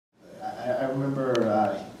I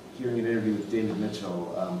remember hearing an interview with David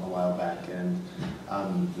Mitchell a while back, and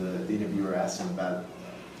the interviewer asked him about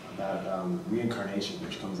reincarnation,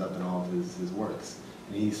 which comes up in all of his works,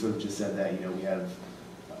 and he sort of just said that we have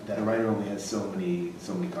that a writer only has so many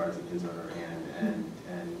cards in his or her hand,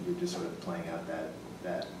 and you're just sort of playing out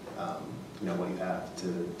that what you have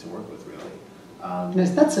to work with, really.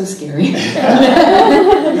 That's so scary.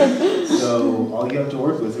 So all you have to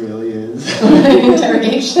work with really is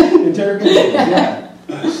interrogation. Interrogation, yeah.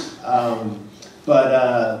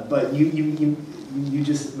 But you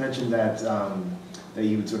just mentioned that that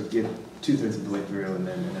you would sort of get 2/3 of the way through and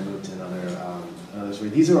then move to another story.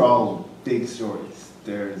 These are all big stories.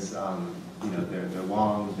 There's they're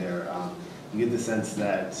long. You get the sense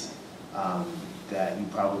that that you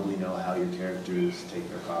probably know how your characters take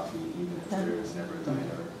their coffee, even if there's never a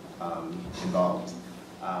diner involved.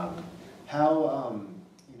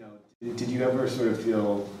 Did you ever sort of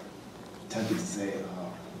feel tempted to say,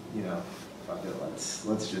 oh, fuck it,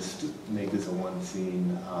 let's just make this a one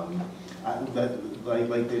scene?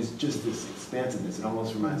 Like there's just this expansiveness. It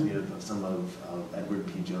almost reminds me of some of Edward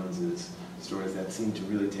P. Jones's stories that seem to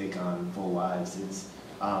really take on full lives. Is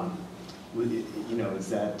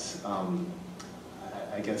that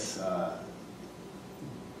I guess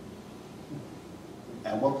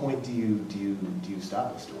at what point do you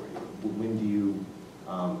stop a story? When do you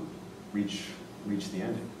reach the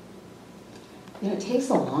ending? It takes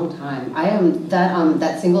a long time. I am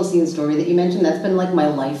that single scene story that you mentioned. That's been like my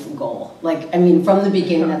life goal. Like, I mean, from the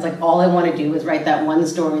beginning, that's like all I want to do is write that one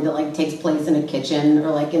story that like takes place in a kitchen or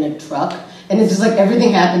like in a truck, and it's just like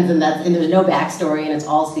everything happens and there's no backstory and it's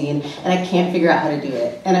all scene, and I can't figure out how to do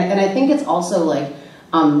it. And I think it's also like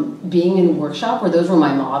being in workshop where those were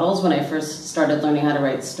my models when I first started learning how to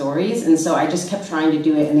write stories, and so I just kept trying to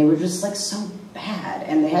do it, and they were just like so bad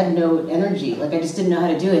and they had no energy. Like I just didn't know how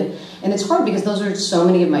to do it. And it's hard because those are so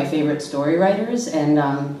many of my favorite story writers, and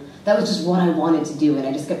that was just what I wanted to do, and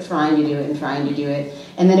I just kept trying to do it and trying to do it.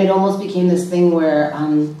 And then it almost became this thing where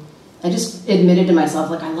I just admitted to myself,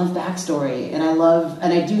 like, I love backstory, and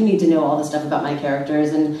I do need to know all the stuff about my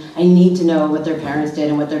characters, and I need to know what their parents did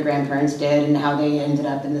and what their grandparents did and how they ended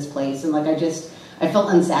up in this place. And like I felt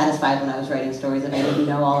unsatisfied when I was writing stories if I didn't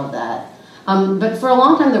know all of that. But for a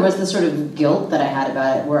long time there was this sort of guilt that I had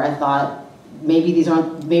about it, where I thought, maybe these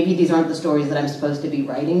aren't the stories that I'm supposed to be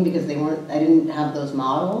writing because I didn't have those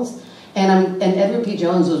models. And Edward P.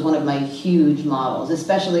 Jones was one of my huge models,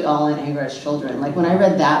 especially All in Anger at Children. Like when I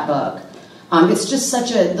read that book, it's just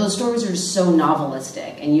those stories are so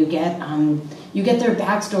novelistic, and you get their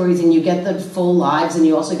backstories and you get the full lives, and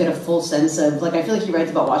you also get a full sense of, like, I feel like he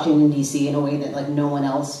writes about Washington D.C. in a way that like no one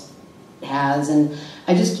else has, and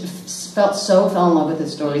I just fell in love with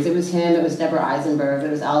his stories. It was him, it was Deborah Eisenberg,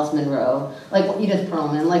 it was Alice Munro, like Edith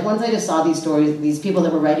Perlman. Like once I just saw these stories, these people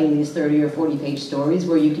that were writing these 30 or 40 page stories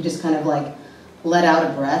where you could just kind of like let out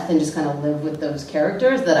a breath and just kind of live with those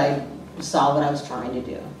characters, that I saw what I was trying to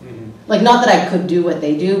do. Mm-hmm. Like not that I could do what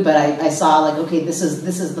they do, but I saw like, okay, this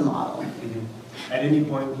is the model. Mm-hmm. At any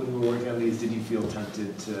point when we were working on these, did you feel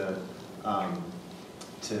tempted to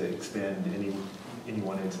expand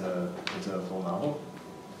anyone into a full novel?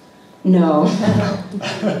 No.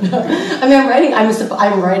 I mean,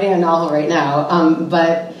 I'm writing a novel right now,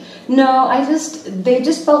 but no, they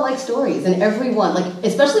just felt like stories, and everyone, like,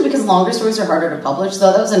 especially because longer stories are harder to publish,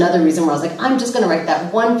 so that was another reason where I was like, I'm just going to write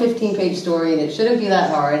that one 15-page story, and it shouldn't be that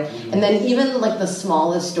hard. Mm-hmm. And then even like the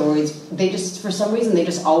smallest stories, for some reason, they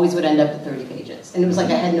just always would end up at 30 pages, and it was like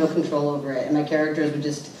I had no control over it, and my characters would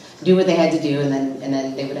just do what they had to do, and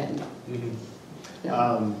then they would end. Mm-hmm.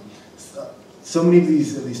 Yeah. So many of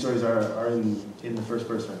these stories are in the first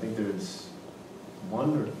person. I think there's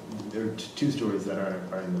one or there are two stories that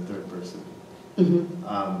are in the third person. Mm-hmm.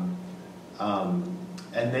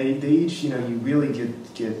 And they each, you really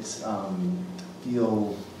get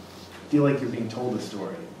feel like you're being told a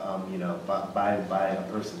story, by a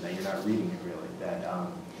person, that you're not reading it really.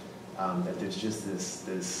 That there's just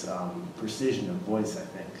this precision of voice, I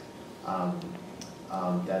think.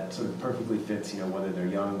 That sort of perfectly fits, whether they're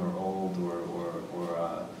young or old or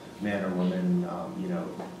man or woman,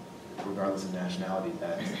 regardless of nationality.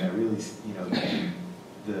 That really,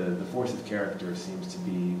 the force of character seems to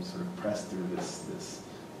be sort of pressed through this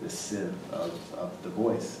sieve of the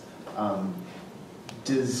voice.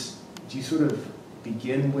 Do you sort of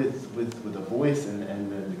begin with a voice and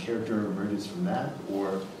then the character emerges from that,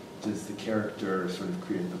 or does the character sort of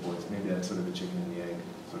create the voice? Maybe that's sort of a chicken and the egg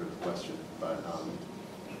sort of question, but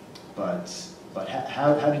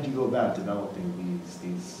how did you go about developing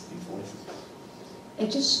these voices? It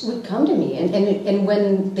just would come to me, and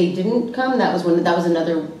when they didn't come, that was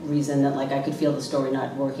another reason that like I could feel the story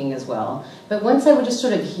not working as well. But once I would just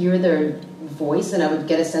sort of hear their voice and I would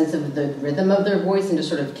get a sense of the rhythm of their voice and just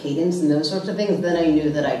sort of cadence and those sorts of things, then I knew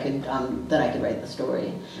that I could write the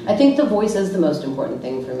story. I think the voice is the most important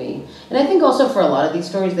thing for me. And I think also for a lot of these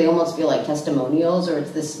stories, they almost feel like testimonials, or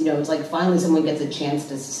it's this, it's like finally someone gets a chance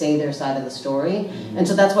to say their side of the story. And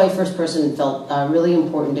so that's why first person felt really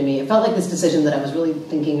important to me. It felt like this decision that I was really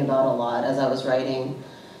thinking about a lot as I was writing.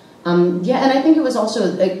 Yeah, and I think it was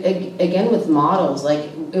also, again, with models, like,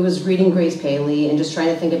 it was reading Grace Paley and just trying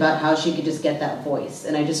to think about how she could just get that voice.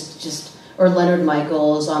 And I or Leonard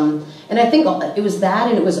Michaels, and I think it was that,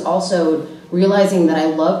 and it was also realizing that I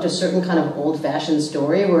loved a certain kind of old-fashioned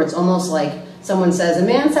story where it's almost like someone says, a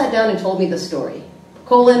man sat down and told me the story,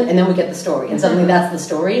 and then we get the story, and suddenly that's the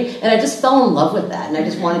story. And I just fell in love with that, and I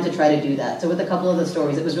just wanted to try to do that. So with a couple of the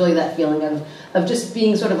stories, it was really that feeling of just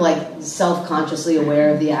being sort of like self-consciously aware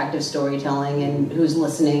of the act of storytelling and who's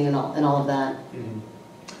listening and all of that. Mm-hmm.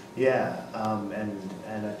 Yeah, and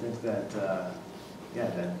I think that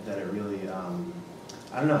that it really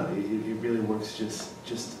I don't know, it really works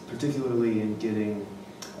just particularly in getting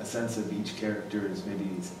a sense of each character's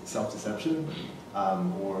maybe self-deception,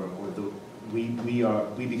 or the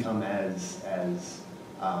we become as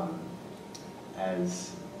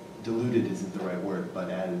deluded isn't the right word, but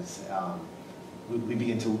as we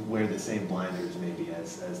begin to wear the same blinders maybe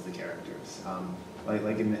as the characters,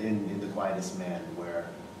 like in The Quietest Man, where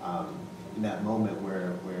in that moment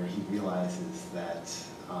where he realizes that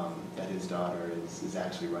his daughter is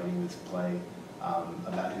actually writing this play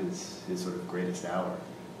about his sort of greatest hour.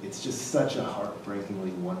 It's just such a heartbreakingly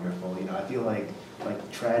wonderful. I feel like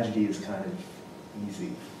tragedy is kind of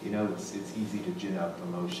easy. It's easy to gin up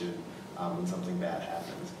emotion when something bad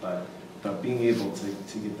happens, but being able to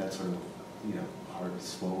get that sort of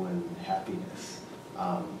heart-swollen happiness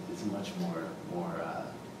is much more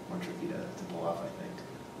tricky to pull off, I think.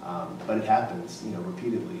 But it happens,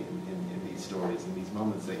 repeatedly in these stories, in these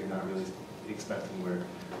moments that you're not really expecting, where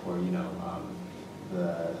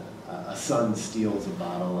a son steals a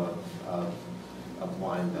bottle of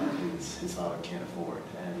wine that his father can't afford,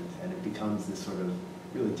 and it becomes this sort of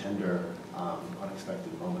really tender,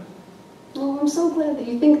 unexpected moment. Oh, I'm so glad that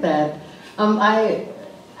you think that.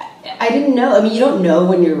 I didn't know. I mean, you don't know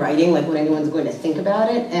when you're writing, like, when anyone's going to think about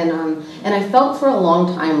it, and I felt for a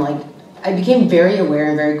long time like I became very aware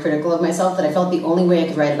and very critical of myself, that I felt the only way I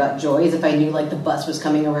could write about joy is if I knew like the bus was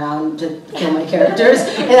coming around to kill my characters,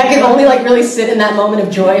 and I could only like really sit in that moment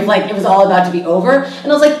of joy if like it was all about to be over. And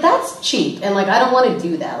I was like, that's cheap, and like I don't want to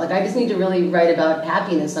do that. Like I just need to really write about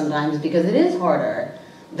happiness sometimes, because it is harder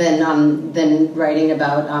than writing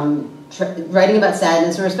about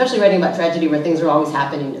sadness, or especially writing about tragedy where things are always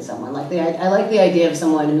happening to someone. Like I like the idea of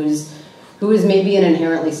someone who is maybe an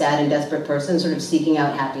inherently sad and desperate person, sort of seeking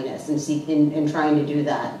out happiness and trying to do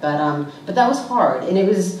that. But that was hard, and it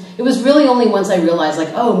was really only once I realized,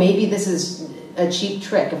 like, oh, maybe this is a cheap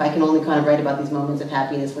trick if I can only kind of write about these moments of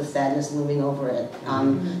happiness with sadness looming over it,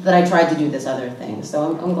 that I tried to do this other thing.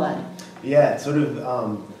 So I'm glad. Yeah, it's sort of.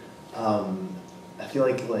 I feel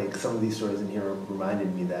like some of these stories in here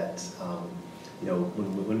reminded me that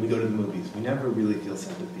when we go to the movies, we never really feel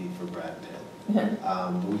sympathy for Brad Pitt.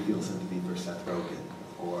 But we feel sympathy for Seth Rogen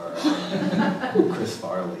or Chris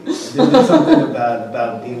Farley. There's something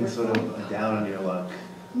about being sort of down on your luck,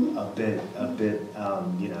 a bit, a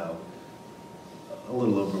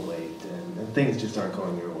little overweight, and things just aren't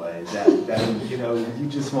going your way. That you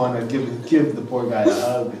just want to give the poor guy a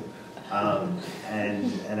hug,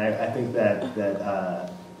 and I think that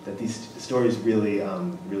these stories really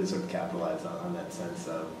sort of capitalize on that sense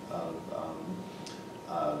of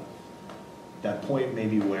that point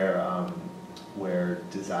maybe where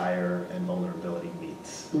desire and vulnerability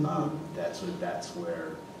meets. Mm-hmm. That's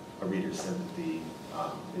where a reader's sympathy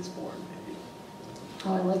is born, maybe.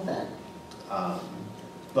 Oh, I like that.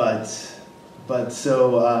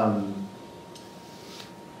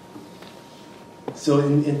 So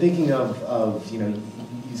in thinking of you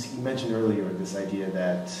mentioned earlier this idea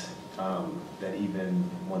that even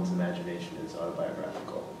one's imagination is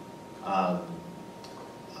autobiographical.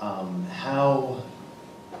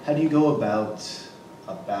 How do you go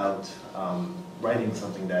about writing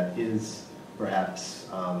something that is perhaps,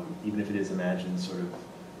 even if it is imagined, sort of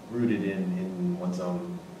rooted in one's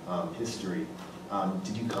own history?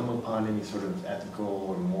 Did you come upon any sort of ethical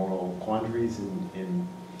or moral quandaries in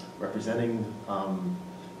representing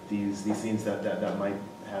these scenes that might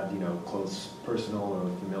have close personal or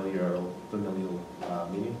familial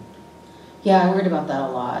meaning? Yeah, I worried about that a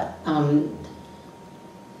lot.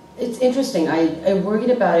 It's interesting. I worried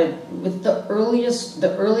about it with the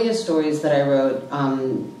earliest stories that I wrote.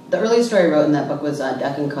 The earliest story I wrote in that book was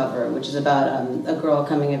Duck and Cover, which is about a girl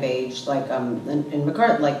coming of age, like in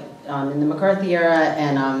the McCarthy era,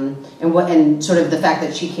 and sort of the fact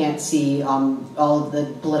that she can't see all of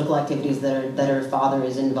the political activities that her father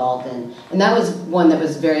is involved in. And that was one that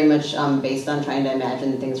was very much based on trying to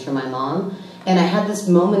imagine things for my mom. And I had this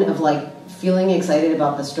moment of like feeling excited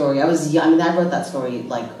about the story. I was young. I mean, I wrote that story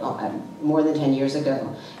like more than 10 years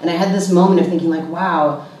ago, and I had this moment of thinking like,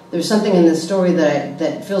 wow, there's something in this story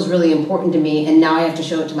that feels really important to me, and now I have to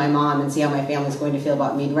show it to my mom and see how my family's going to feel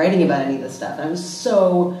about me writing about any of this stuff. And I'm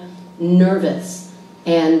so nervous.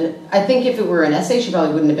 And I think if it were an essay, she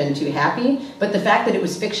probably wouldn't have been too happy. But the fact that it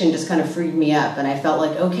was fiction just kind of freed me up, and I felt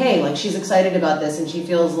like, okay, like she's excited about this, and she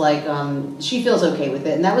feels like she feels okay with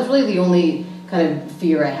it. And that was really the only kind of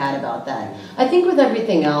fear I had about that. I think with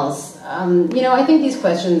everything else, I think these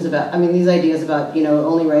questions about, these ideas about,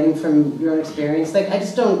 only writing from your own experience, like I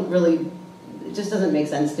just don't really, it just doesn't make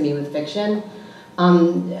sense to me with fiction.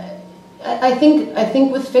 I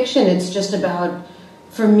think with fiction, it's just about,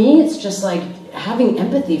 for me, it's just like having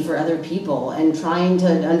empathy for other people and trying to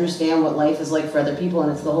understand what life is like for other people, and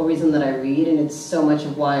it's the whole reason that I read, and it's so much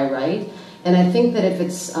of why I write. And I think that if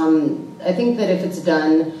it's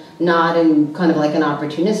done not in kind of like an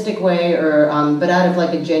opportunistic way, or but out of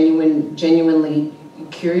like a genuinely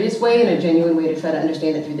curious way, and a genuine way to try to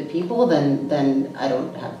understand it through the people, then I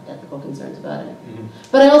don't have ethical concerns about it. Mm-hmm.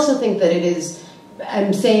 But I also think that it is.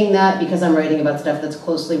 I'm saying that because I'm writing about stuff that's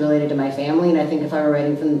closely related to my family, and I think if I were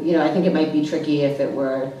writing from, I think it might be tricky if it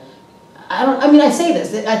were. I say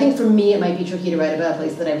this. I think for me, it might be tricky to write about a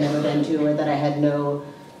place that I've never been to or that I had no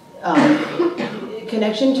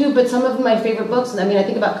connection to, but some of my favorite books, I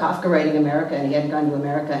think about Kafka writing America, and he hadn't gone to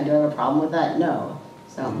America, and do I have a problem with that? No.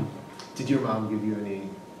 So. Did your mom give you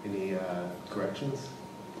any corrections?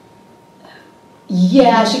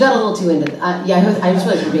 Yeah, she got a little too into I just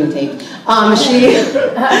realized we're being taped.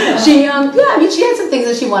 She had some things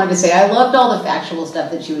that she wanted to say. I loved all the factual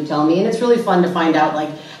stuff that she would tell me, and it's really fun to find out like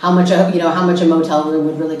how much a motel room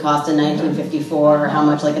would really cost in 1954, or how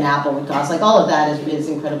much like an apple would cost. Like all of that is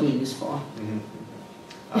incredibly useful. Mm-hmm.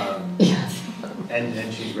 Yeah.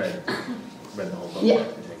 And she read the whole book. Yeah. I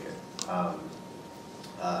take it.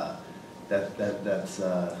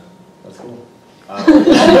 That's cool.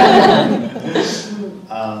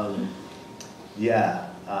 Yeah.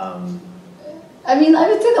 I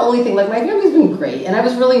would say the only thing, like my family's been great, and I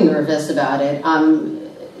was really nervous about it.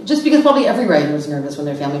 Just because probably every writer is nervous when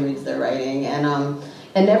their family reads their writing,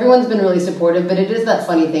 and everyone's been really supportive. But it is that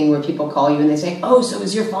funny thing where people call you and they say, "Oh, so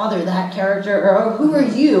is your father that character?" Or "Oh, who are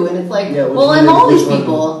you?" And it's like, well, I'm all these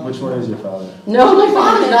people. Which one is your father? No, my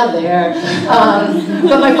father's not there.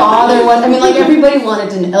 But my father was. Everybody wanted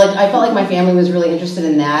to. Like, I felt like my family was really interested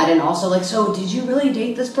in that, and also like, so did you really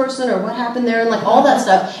date this person, or what happened there, and like all that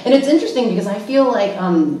stuff. And it's interesting because I feel like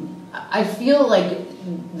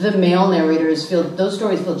the male narrators those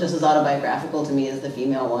stories feel just as autobiographical to me as the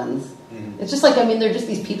female ones. Mm-hmm. It's just like, they're just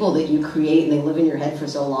these people that you create and they live in your head for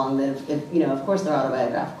so long that, of course they're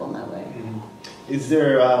autobiographical in that way. Mm-hmm. Is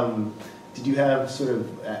there, did you have sort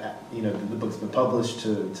of, the book's been published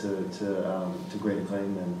to great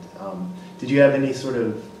acclaim, and did you have any sort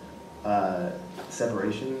of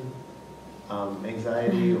separation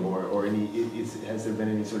anxiety, or has there been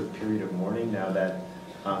any sort of period of mourning now that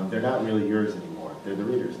they're not really yours anymore? They're the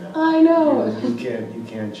readers now. I know. You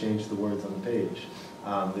can't change the words on the page.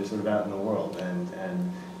 They're sort of out in the world,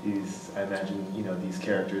 and these, I imagine, these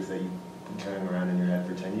characters that you've been carrying around in your head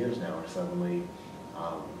for 10 years now are suddenly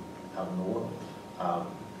out in the world.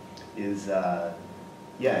 Is there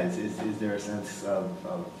a sense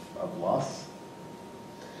of loss?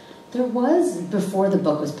 There was before the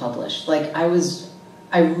book was published. Like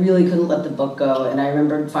I really couldn't let the book go, and I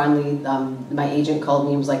remember finally my agent called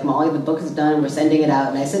me and was like, "Molly, the book is done, we're sending it out."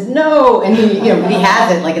 And I said, "No," and he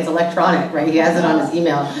has it, like it's electronic, right? He has it on his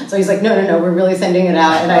email. So he's like, no, we're really sending it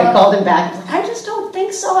out. And I called him back, I was like, "I just don't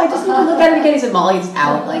think so, I just need to look at it again." He said, "Molly, it's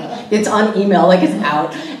out, like it's on email, like it's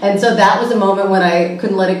out." And so that was a moment when I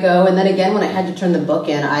couldn't let it go. And then again, when I had to turn the book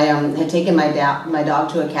in, I had taken my dog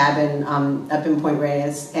to a cabin up in Point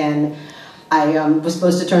Reyes, and I was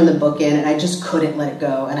supposed to turn the book in, and I just couldn't let it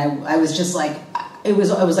go. And I was just like, it was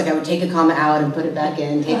like I would take a comma out and put it back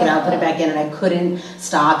in, take it out, put it back in, and I couldn't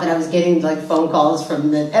stop. And I was getting like phone calls from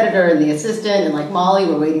the editor and the assistant, and like, "Molly,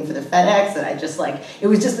 we're waiting for the FedEx." And I just like, it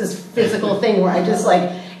was just this physical thing where I just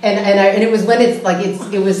like, And it was when it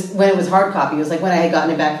was when it was hard copy. It was like when I had gotten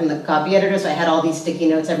it back from the copy editor, so I had all these sticky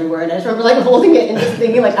notes everywhere, and I just remember like holding it and just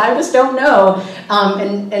thinking like I just don't know,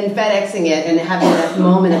 and FedExing it and having that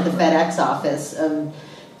moment at the FedEx office of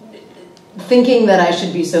thinking that I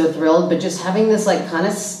should be so thrilled, but just having this like kind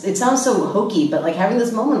of, it sounds so hokey, but like having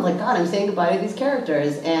this moment of like, God, I'm saying goodbye to these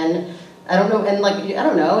characters, and I don't know, and like I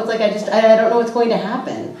don't know, it's like I don't know what's going to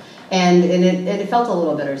happen. And it felt a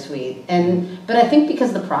little bittersweet. But I think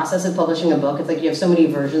because the process of publishing a book, it's like you have so many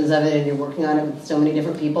versions of it and you're working on it with so many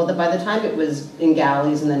different people that by the time it was in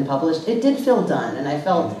galleys and then published, it did feel done. And I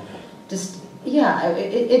felt just, yeah,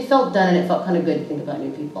 it felt done, and it felt kind of good to think about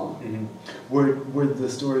new people. Mm-hmm. Were the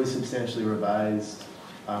stories substantially revised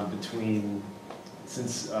between,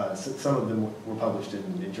 since some of them were published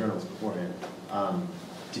in journals beforehand,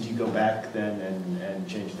 did you go back then and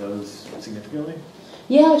change those significantly?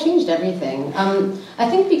 Yeah, it changed everything. I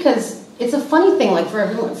think because it's a funny thing, like for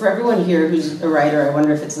everyone here who's a writer, I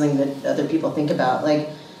wonder if it's something that other people think about. Like,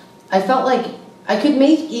 I felt like I could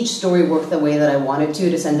make each story work the way that I wanted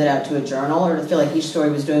to send it out to a journal, or to feel like each story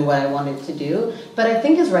was doing what I wanted to do. But I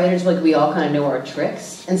think as writers, like we all kind of know our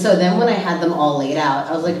tricks. And so then when I had them all laid out,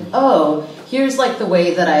 I was like, oh, here's like the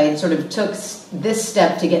way that I sort of took this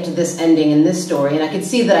step to get to this ending in this story. And I could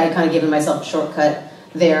see that I had kind of given myself a shortcut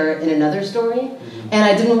there in another story. Mm-hmm. And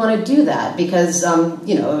I didn't want to do that because,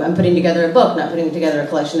 you know, I'm putting together a book, not putting together a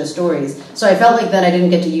collection of stories. So I felt like then I didn't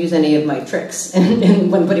get to use any of my tricks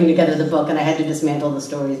when putting together the book, and I had to dismantle the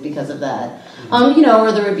stories because of that. Mm-hmm. You know,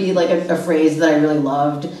 or there would be like a phrase that I really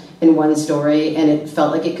loved in one story, and it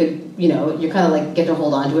felt like it could, you know, you kind of like get to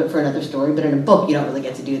hold on to it for another story, but in a book you don't really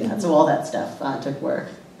get to do that. So all that stuff took work.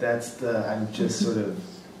 I'm just sort of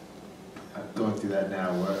going through that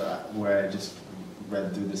now, where I just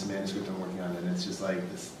read through this manuscript I'm working on, and it's just like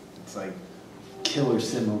this, it's like killer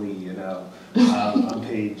simile, you know, on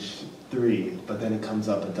page 3, but then it comes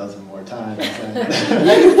up a dozen more times.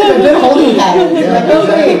 Good holding pattern. Yeah, like,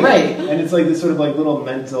 okay, exactly. Right. And it's like this sort of like little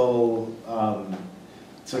mental,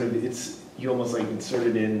 sort of, it's, you almost like insert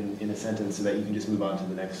it in a sentence so that you can just move on to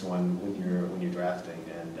the next one when you're drafting,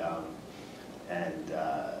 and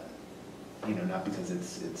you know, not because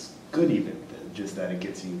it's good even, just that it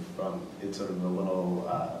gets you from, it's sort of a little,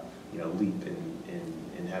 you know, leap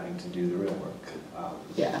in having to do the real work.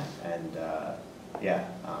 Yeah. And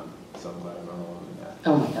so I'm glad I'm not alone in that.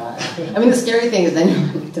 Oh my God. I mean, the scary thing is then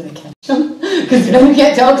you're looking to the catch them, because then you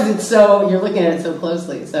can't tell because it's so, you're looking at it so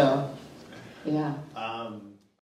closely, so, yeah.